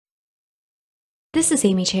This is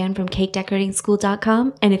Amy Chan from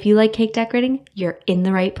CakeDecoratingSchool.com, and if you like cake decorating, you're in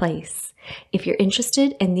the right place. If you're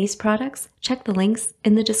interested in these products, check the links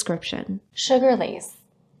in the description. Sugar lace.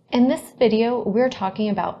 In this video, we're talking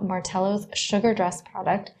about Martello's sugar dress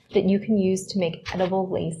product that you can use to make edible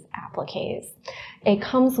lace appliques. It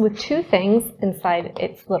comes with two things inside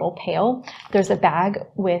its little pail. There's a bag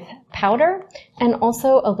with powder and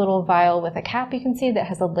also a little vial with a cap you can see that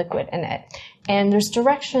has a liquid in it. And there's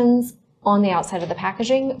directions on the outside of the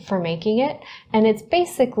packaging for making it. And it's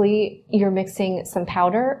basically you're mixing some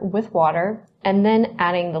powder with water and then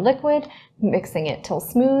adding the liquid, mixing it till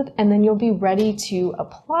smooth, and then you'll be ready to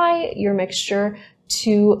apply your mixture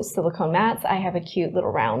to silicone mats. I have a cute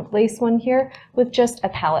little round lace one here with just a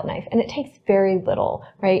palette knife, and it takes very little,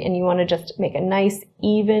 right? And you want to just make a nice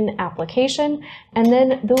even application, and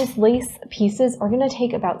then those lace pieces are going to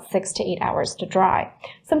take about 6 to 8 hours to dry.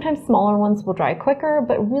 Sometimes smaller ones will dry quicker,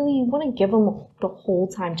 but really you want to give them the whole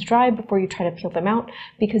time to dry before you try to peel them out,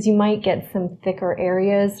 because you might get some thicker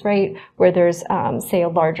areas, right, where there's say a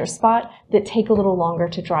larger spot that take a little longer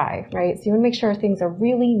to dry, right? So you want to make sure things are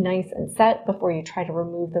really nice and set before you try to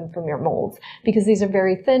remove them from your molds, because these are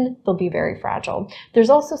very thin, they'll be very fragile. There's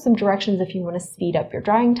also some directions if you want to speed up your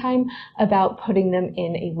drying time about putting them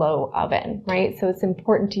in a low oven, right? So it's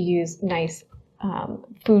important to use nice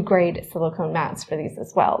food grade silicone mats for these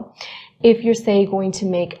as well. If you're, say, going to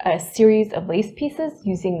make a series of lace pieces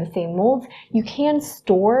using the same molds, you can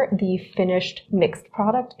store the finished mixed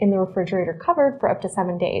product in the refrigerator covered for up to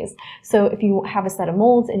 7 days. So if you have a set of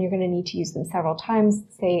molds and you're going to need to use them several times,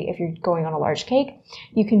 say if you're going on a large cake,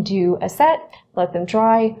 you can do a set, let them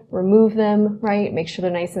dry, remove them, right? Make sure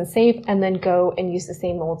they're nice and safe, and then go and use the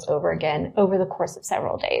same molds over again over the course of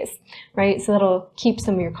several days, right? So that'll keep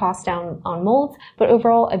some of your costs down on molds. But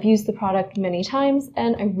overall, I've used the product many times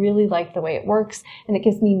and I really like the way it works, and it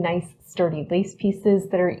gives me nice sturdy lace pieces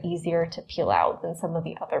that are easier to peel out than some of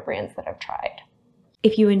the other brands that I've tried.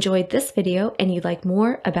 If you enjoyed this video and you'd like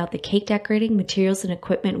more about the cake decorating materials and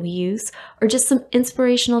equipment we use, or just some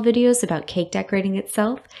inspirational videos about cake decorating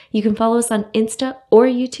itself, you can follow us on Insta or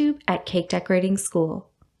YouTube at Cake Decorating School.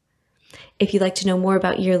 If you'd like to know more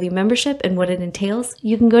about yearly membership and what it entails,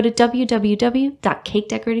 you can go to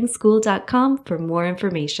www.cakedecoratingschool.com for more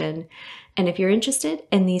information. And if you're interested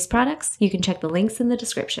in these products, you can check the links in the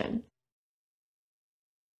description.